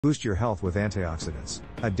Boost your health with antioxidants,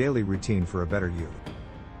 a daily routine for a better you.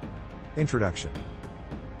 Introduction.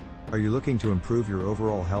 Are you looking to improve your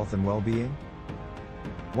overall health and well-being?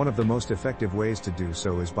 One of the most effective ways to do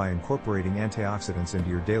so is by incorporating antioxidants into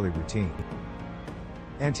your daily routine.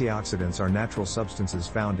 Antioxidants are natural substances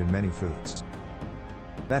found in many foods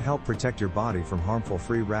that help protect your body from harmful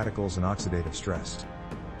free radicals and oxidative stress.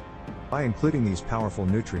 By including these powerful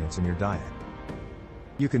nutrients in your diet,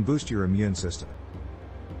 you can boost your immune system,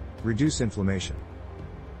 reduce inflammation,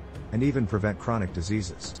 and even prevent chronic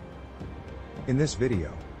diseases. In this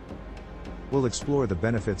video, we'll explore the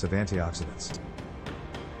benefits of antioxidants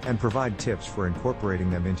and provide tips for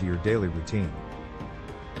incorporating them into your daily routine.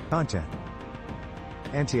 Content.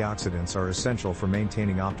 Antioxidants are essential for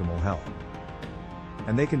maintaining optimal health,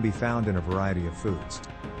 and they can be found in a variety of foods.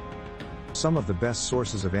 Some of the best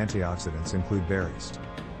sources of antioxidants include berries,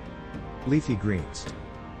 leafy greens,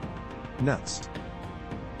 nuts,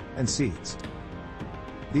 and seeds.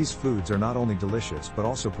 These foods are not only delicious but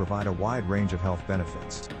also provide a wide range of health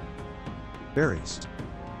benefits. Berries,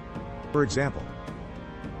 for example,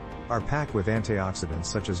 are packed with antioxidants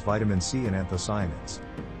such as vitamin C and anthocyanins.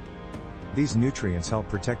 These nutrients help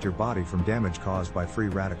protect your body from damage caused by free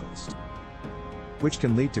radicals, which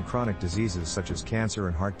can lead to chronic diseases such as cancer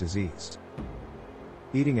and heart disease.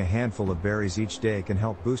 Eating a handful of berries each day can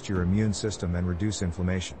help boost your immune system and reduce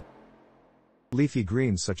inflammation. Leafy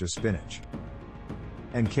greens such as spinach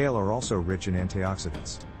and kale are also rich in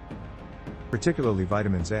antioxidants, particularly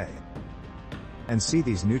vitamins A and C.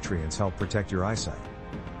 These nutrients help protect your eyesight,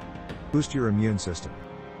 boost your immune system,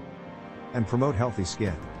 and promote healthy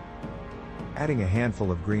skin. Adding a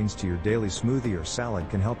handful of greens to your daily smoothie or salad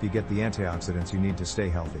can help you get the antioxidants you need to stay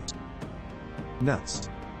healthy. Nuts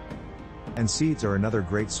and seeds are another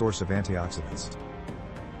great source of antioxidants,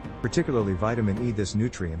 particularly vitamin E. This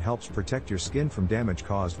nutrient helps protect your skin from damage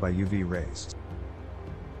caused by UV rays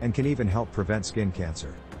and can even help prevent skin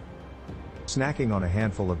cancer. Snacking on a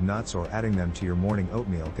handful of nuts or adding them to your morning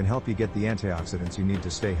oatmeal can help you get the antioxidants you need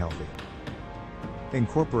to stay healthy.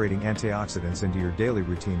 Incorporating antioxidants into your daily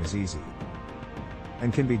routine is easy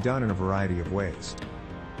and can be done in a variety of ways.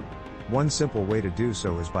 One simple way to do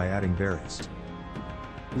so is by adding berries,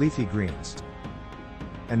 leafy greens,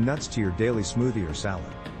 and nuts to your daily smoothie or salad.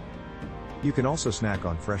 You can also snack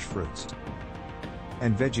on fresh fruits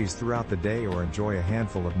and veggies throughout the day or enjoy a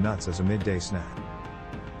handful of nuts as a midday snack.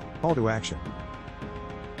 Call to action.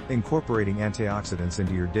 Incorporating antioxidants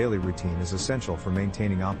into your daily routine is essential for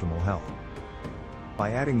maintaining optimal health.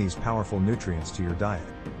 By adding these powerful nutrients to your diet,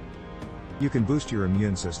 you can boost your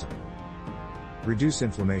immune system, reduce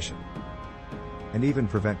inflammation, and even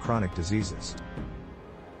prevent chronic diseases.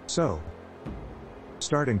 So,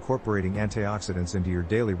 start incorporating antioxidants into your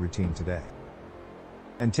daily routine today,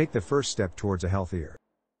 and take the first step towards a healthier,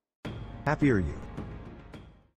 happier you.